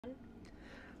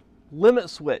Limit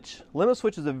switch. Limit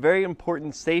switch is a very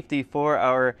important safety for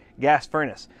our gas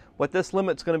furnace. What this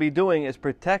limit's going to be doing is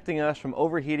protecting us from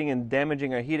overheating and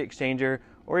damaging our heat exchanger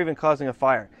or even causing a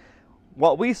fire.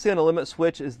 What we see on a limit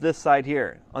switch is this side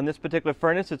here. On this particular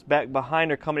furnace, it's back behind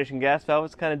our combination gas valve.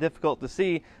 It's kind of difficult to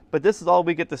see, but this is all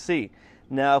we get to see.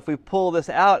 Now, if we pull this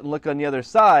out and look on the other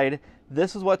side,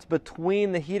 this is what's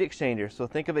between the heat exchanger. So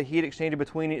think of a heat exchanger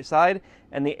between each side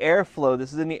and the airflow.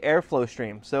 This is in the airflow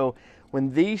stream. So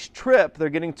when these trip, they're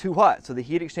getting too hot. So the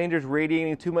heat exchanger is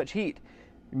radiating too much heat.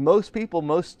 Most people,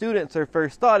 most students, their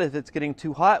first thought is if it's getting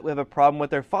too hot, we have a problem with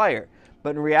their fire.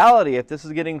 But in reality, if this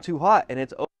is getting too hot and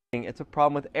it's opening, it's a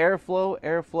problem with airflow,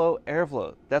 airflow,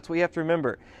 airflow. That's what you have to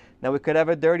remember. Now we could have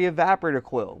a dirty evaporator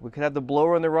coil. We could have the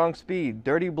blower on the wrong speed,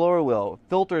 dirty blower wheel,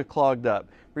 filter clogged up,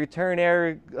 return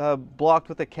air blocked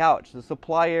with a couch, the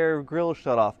supply air grill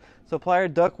shut off, supply air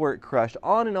ductwork crushed,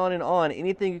 on and on and on.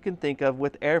 Anything you can think of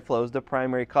with airflow is the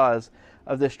primary cause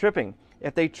of this tripping.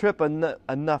 If they trip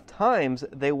enough times,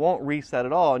 they won't reset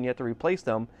at all and you have to replace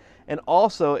them. And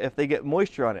also, if they get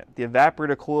moisture on it, the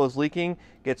evaporator coil is leaking,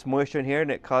 gets moisture in here,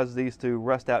 and it causes these to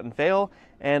rust out and fail.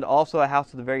 And also, a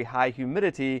house with a very high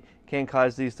humidity can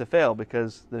cause these to fail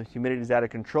because the humidity is out of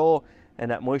control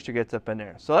and that moisture gets up in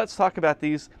there. So let's talk about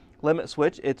these limit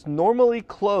switch. It's normally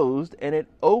closed and it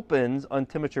opens on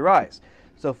temperature rise.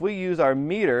 So if we use our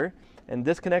meter and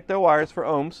disconnect our wires for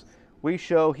ohms, we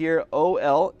show here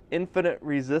OL, infinite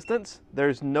resistance.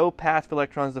 There's no path for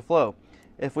electrons to flow.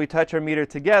 If we touch our meter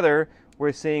together,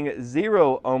 we're seeing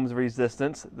 0 ohms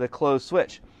resistance, the closed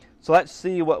switch. So let's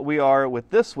see what we are with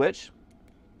this switch.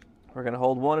 We're going to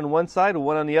hold one on one side,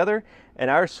 one on the other, and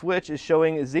our switch is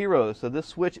showing 0. So this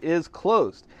switch is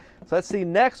closed. So let's see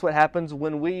next what happens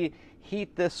when we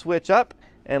heat this switch up,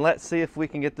 and let's see if we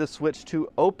can get this switch to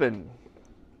open.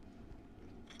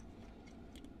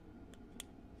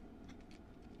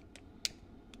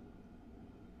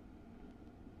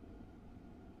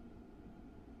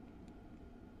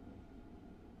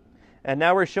 And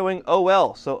now we're showing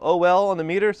OL. So OL on the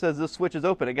meter says this switch is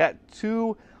open. It got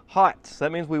too hot. So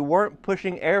that means we weren't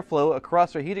pushing airflow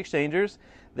across our heat exchangers.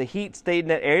 The heat stayed in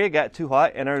that area, got too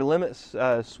hot, and our limit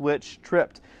switch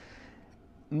tripped.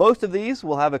 Most of these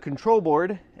will have a control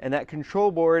board, and that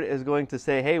control board is going to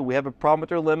say, hey, we have a problem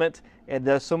with our limit. It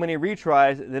does so many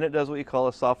retries, then it does what you call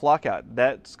a soft lockout.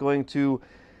 That's going to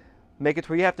make it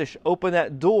where you have to open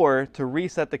that door to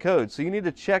reset the code. So you need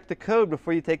to check the code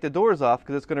before you take the doors off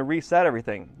because it's going to reset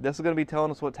everything. This is going to be telling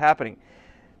us what's happening.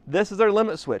 This is our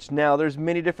limit switch. Now there's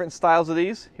many different styles of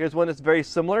these. Here's one that's very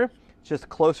similar, just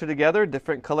closer together,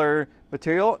 different color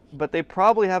material, but they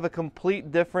probably have a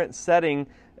complete different setting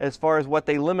as far as what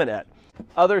they limit at.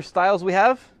 Other styles we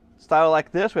have, style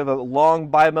like this, we have a long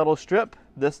bimetal strip.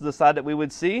 This is the side that we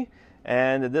would see,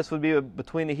 and this would be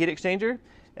between the heat exchanger.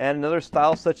 And another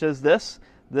style such as this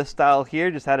style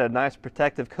here just had a nice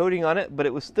protective coating on it, but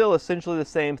it was still essentially the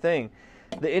same thing.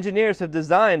 The engineers have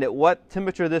designed at what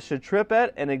temperature this should trip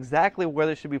at and exactly where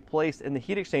it should be placed in the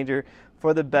heat exchanger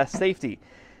for the best safety.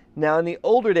 Now in the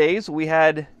older days, we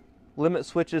had limit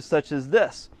switches such as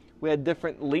this. We had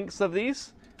different lengths of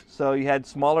these, so you had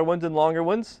smaller ones and longer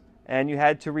ones, and you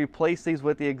had to replace these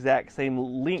with the exact same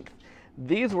length.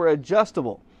 These were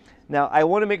adjustable. Now, I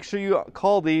want to make sure you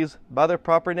call these by their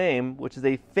proper name, which is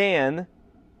a fan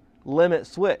limit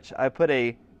switch. I put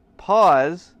a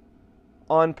pause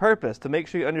on purpose to make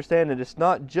sure you understand that it's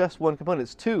not just one component,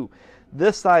 it's two.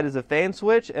 This side is a fan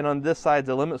switch, and on this side is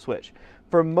a limit switch.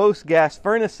 For most gas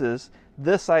furnaces,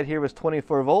 this side here was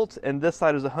 24 volts, and this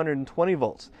side was 120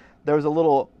 volts. There was a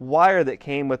little wire that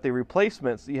came with the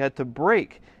replacements that you had to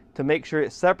break to make sure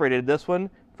it separated this one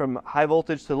from high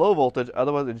voltage to low voltage,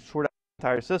 otherwise it would short out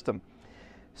entire system.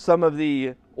 Some of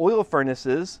the oil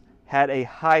furnaces had a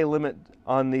high limit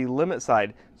on the limit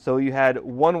side. So you had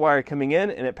one wire coming in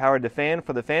and it powered the fan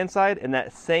for the fan side, and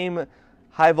that same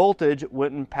high voltage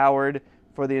went and powered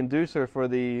for the inducer for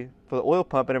the oil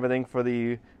pump and everything for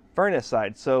the furnace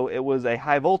side. So it was a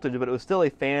high voltage, but it was still a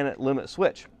fan limit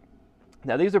switch.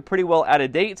 Now these are pretty well out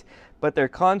of date, but their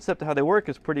concept of how they work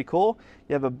is pretty cool.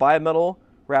 You have a bimetal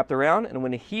wrapped around, and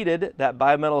when heated, that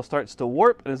bimetal starts to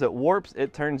warp, and as it warps,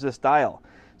 it turns this dial.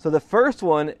 So the first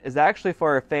one is actually for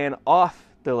our fan off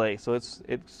delay, so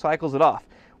it cycles it off.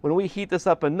 When we heat this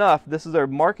up enough, this is our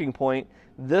marking point.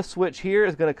 This switch here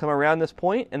is going to come around this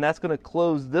point, and that's going to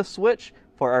close this switch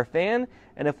for our fan.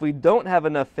 And if we don't have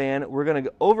enough fan, we're going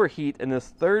to overheat, and this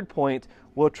third point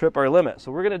will trip our limit.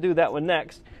 So we're going to do that one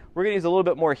next. We're going to use a little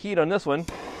bit more heat on this one.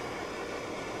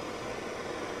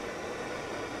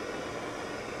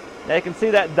 Now you can see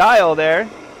that dial there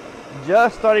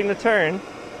just starting to turn.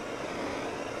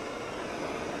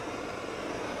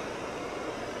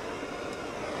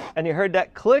 and you heard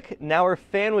that click, now our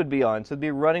fan would be on, so it'd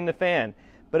be running the fan.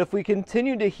 But if we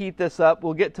continue to heat this up,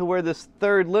 we'll get to where this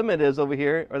third limit is over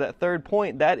here, or that third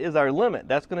point. That is our limit.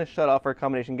 That's going to shut off our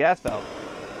combination gas valve.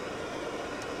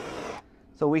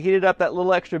 So we heated up that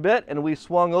little extra bit, and we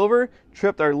swung over,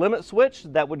 tripped our limit switch.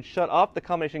 That would shut off the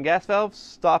combination gas valve,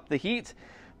 stop the heat.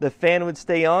 The fan would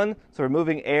stay on, so we're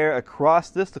moving air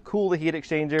across this to cool the heat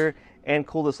exchanger and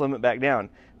cool this limit back down.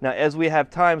 Now, as we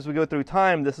have time, as we go through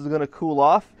time, this is going to cool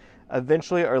off.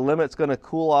 Eventually, our limit's going to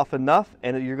cool off enough,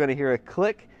 and you're going to hear a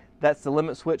click. That's the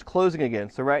limit switch closing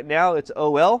again. So right now, it's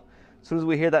OL. As soon as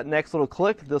we hear that next little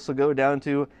click, this will go down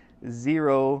to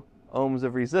 0 ohms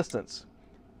of resistance.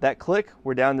 That click,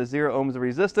 we're down to 0 ohms of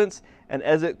resistance, and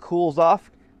as it cools off,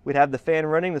 we'd have the fan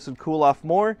running. This would cool off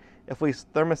more. If we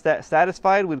thermostat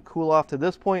satisfied, we'd cool off to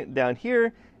this point down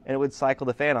here, and it would cycle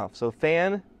the fan off. So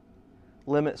fan,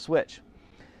 limit, switch.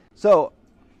 So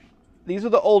these are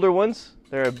the older ones.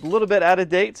 They're a little bit out of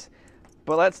date,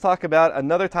 but let's talk about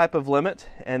another type of limit,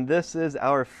 and this is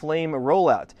our flame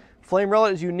rollout. Flame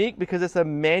rollout is unique because it's a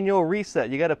manual reset.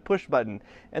 You got a push button,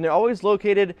 and they're always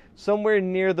located somewhere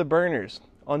near the burners,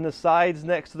 on the sides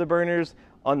next to the burners,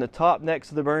 on the top next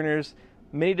to the burners,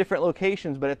 many different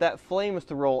locations. But if that flame is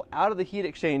to roll out of the heat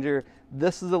exchanger,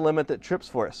 this is the limit that trips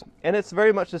for us. And it's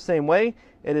very much the same way.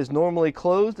 It is normally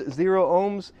closed, 0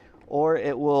 ohms, or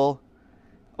it will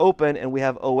open, and we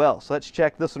have OL. So let's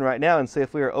check this one right now and see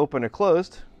if we are open or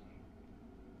closed.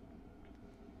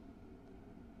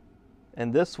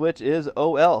 And this switch is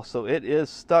OL, so it is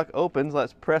stuck open. So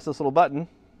let's press this little button.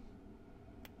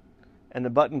 And the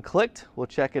button clicked. We'll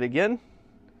check it again.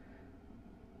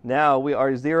 Now we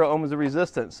are 0 ohms of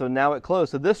resistance, so now it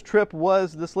closed. So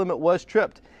this limit was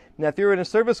tripped. Now if you were in a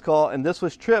service call and this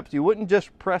was tripped, you wouldn't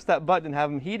just press that button and have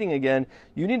them heating again.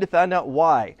 You need to find out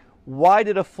why. Why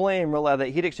did a flame roll out of that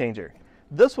heat exchanger?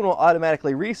 This one will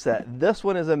automatically reset. This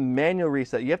one is a manual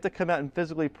reset. You have to come out and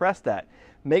physically press that.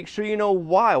 Make sure you know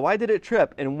why. Why did it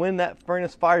trip? And when that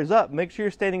furnace fires up, make sure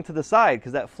you're standing to the side,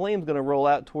 because that flame's going to roll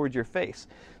out towards your face.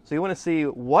 So you want to see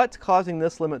what's causing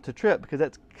this limit to trip, because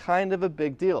that's kind of a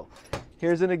big deal.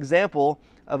 Here's an example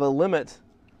of a limit.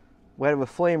 We have a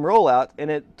flame rollout,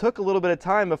 and it took a little bit of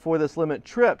time before this limit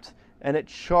tripped, and it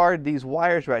charred these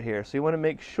wires right here. So you want to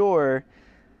make sure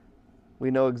we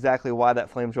know exactly why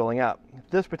that flame's rolling out.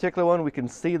 This particular one, we can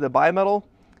see the bimetal.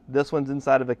 This one's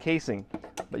inside of a casing.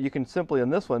 But you can simply,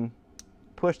 on this one,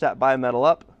 push that bimetal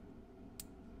up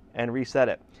and reset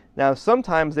it. Now,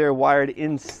 sometimes they're wired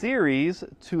in series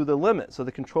to the limit, so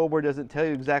the control board doesn't tell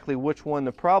you exactly which one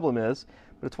the problem is,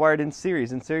 but it's wired in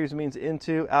series. In series means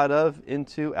into, out of,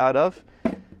 into, out of.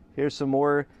 Here's some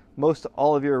more. Most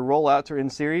all of your rollouts are in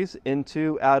series,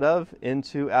 into, out of,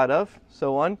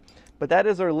 so on. But that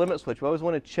is our limit switch. We always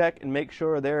want to check and make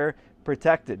sure they're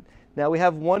protected. Now we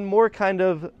have one more kind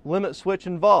of limit switch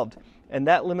involved, and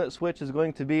that limit switch is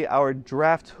going to be our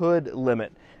draft hood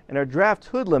limit. And our draft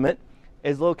hood limit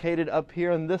is located up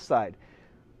here on this side.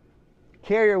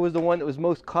 Carrier was the one that was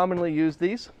most commonly used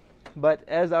these, but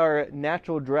as our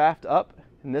natural draft up,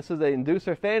 and this is an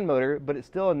inducer fan motor, but it's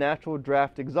still a natural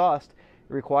draft exhaust.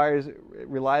 It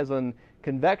relies on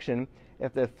convection.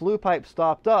 If the flue pipe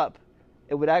stopped up,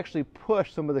 it would actually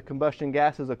push some of the combustion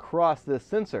gases across this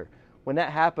sensor. When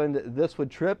that happened, this would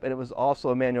trip, and it was also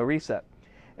a manual reset.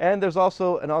 And there's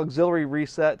also an auxiliary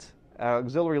reset,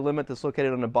 auxiliary limit that's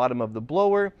located on the bottom of the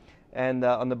blower. And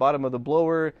on the bottom of the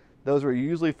blower, those are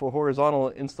usually for horizontal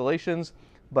installations.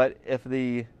 But if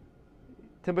the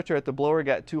temperature at the blower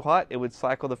got too hot, it would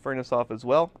cycle the furnace off as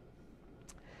well.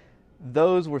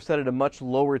 Those were set at a much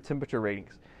lower temperature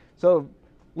ratings. So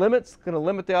limit's going to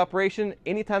limit the operation.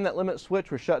 Anytime that limit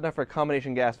switch, we're shutting off our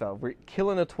combination gas valve. We're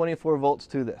killing the 24 volts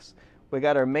to this. We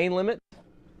got our main limit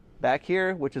back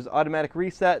here, which is automatic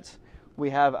resets. We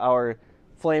have our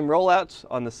flame rollouts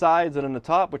on the sides and on the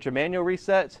top, which are manual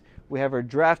resets. We have our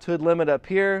draft hood limit up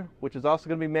here, which is also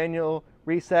going to be manual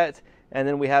resets. And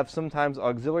then we have sometimes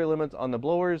auxiliary limits on the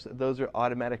blowers. Those are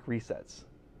automatic resets.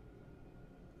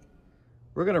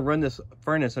 We're going to run this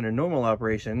furnace under normal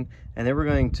operation, and then we're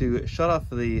going to shut off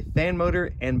the fan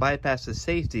motor and bypass the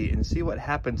safety and see what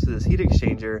happens to this heat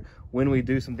exchanger when we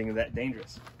do something that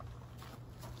dangerous.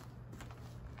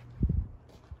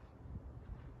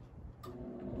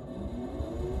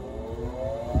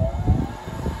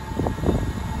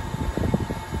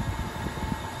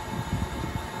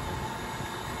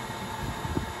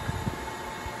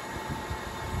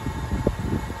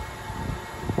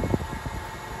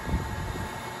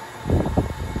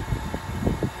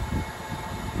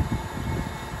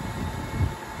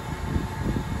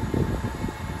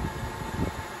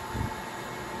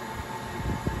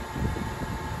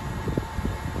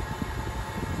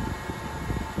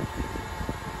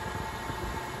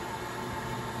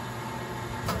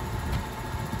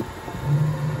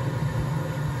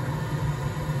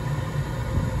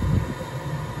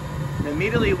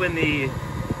 immediately when the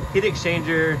heat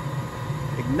exchanger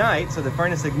ignites, or the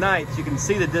furnace ignites, you can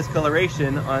see the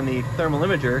discoloration on the thermal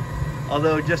imager,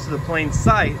 although just to the plain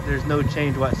sight, there's no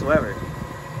change whatsoever.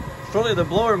 Shortly the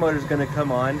blower motor is going to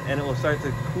come on and it will start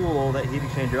to cool that heat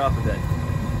exchanger off a bit.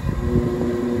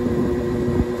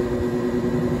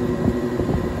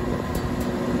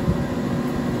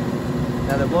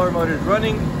 Now the blower motor is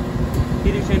running,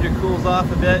 heat exchanger cools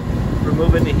off a bit, we're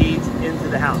moving the heat into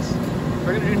the house. What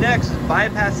we're going to do next is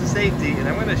bypass the safety, and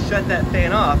I'm going to shut that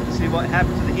fan off to see what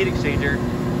happens to the heat exchanger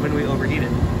when we overheat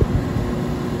it.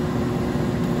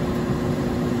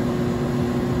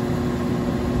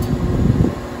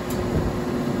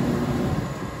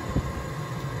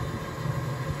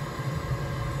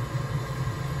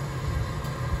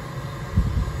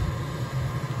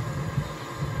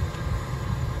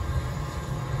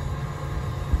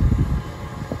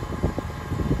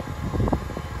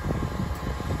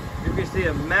 See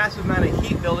a massive amount of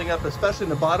heat building up, especially in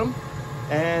the bottom,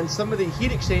 and some of the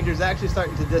heat exchangers actually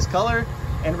starting to discolor,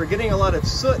 and we're getting a lot of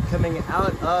soot coming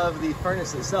out of the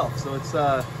furnace itself, so it's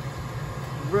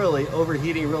really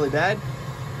overheating really bad.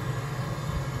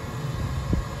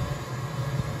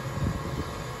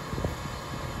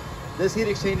 This heat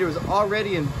exchanger was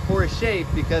already in poor shape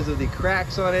because of the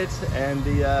cracks on it, and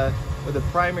where the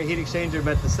primary heat exchanger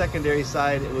met the secondary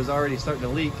side, it was already starting to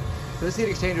leak. So this heat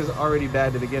exchanger is already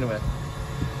bad to begin with.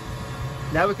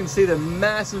 Now we can see the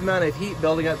massive amount of heat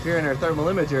building up here in our thermal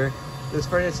imager. This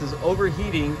furnace is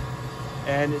overheating,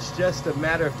 and it's just a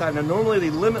matter of time. Now normally the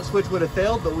limit switch would have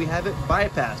failed, but we have it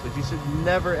bypassed, which you should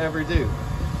never ever do.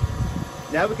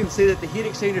 Now we can see that the heat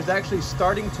exchanger is actually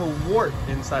starting to warp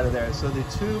inside of there. So the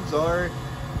tubes are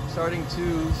starting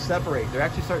to separate. They're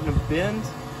actually starting to bend.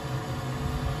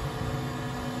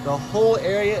 The whole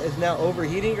area is now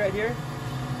overheating right here.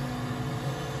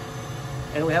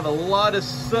 And we have a lot of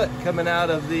soot coming out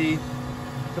of the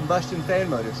combustion fan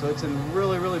motor, so it's in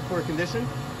really, really poor condition.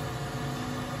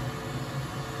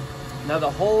 Now the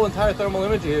whole entire thermal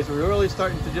imager is really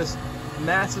starting to just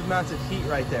massive amounts of heat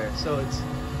right there, so it's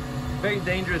a very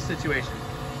dangerous situation.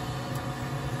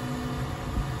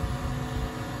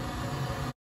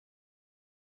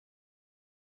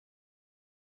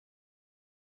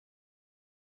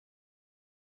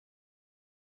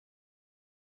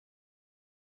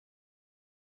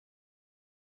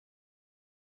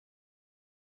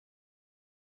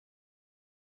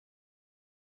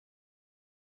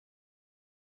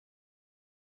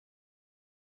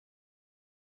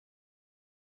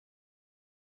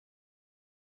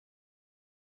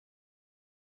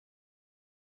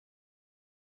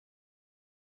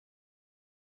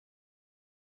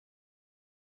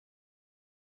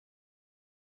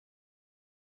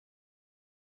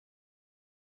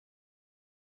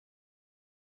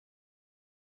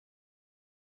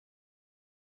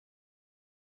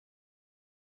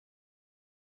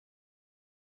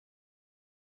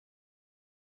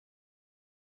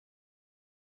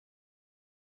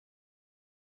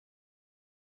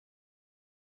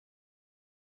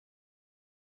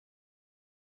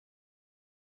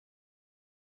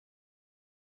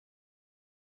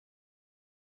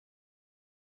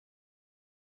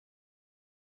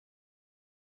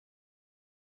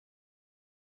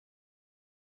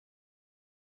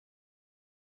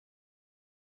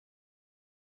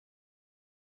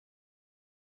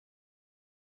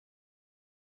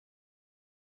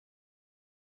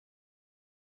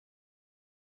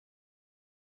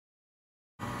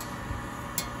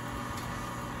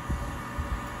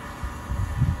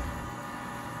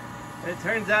 It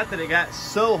turns out that it got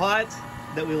so hot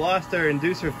that we lost our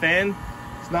inducer fan.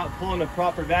 It's not pulling a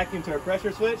proper vacuum to our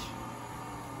pressure switch.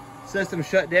 System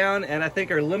shut down, and I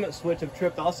think our limit switch have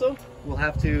tripped also. We'll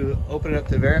have to open it up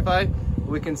to verify.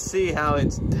 We can see how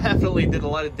it's definitely did a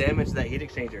lot of damage to that heat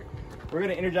exchanger. We're going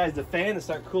to energize the fan to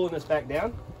start cooling this back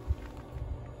down.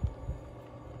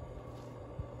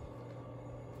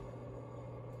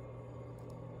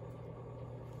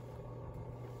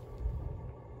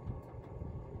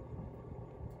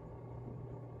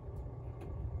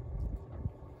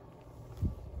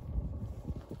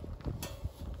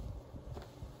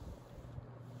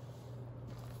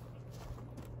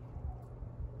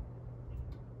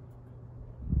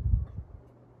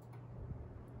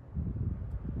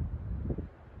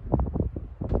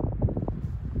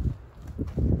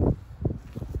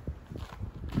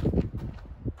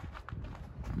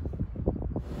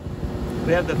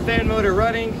 We have the fan motor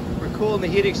running. We're cooling the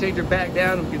heat exchanger back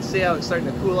down. We can see how it's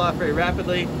starting to cool off very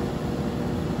rapidly. I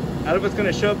don't know if it's going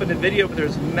to show up in the video, but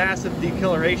there's massive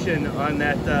decoloration on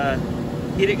that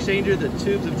heat exchanger. The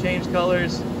tubes have changed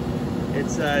colors.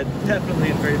 It's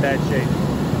definitely in very bad shape.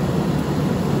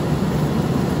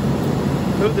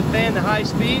 Move the fan to high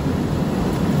speed.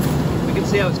 We can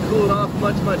see how it's cooling off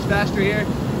much faster here.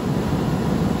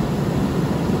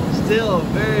 Still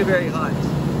very, very hot.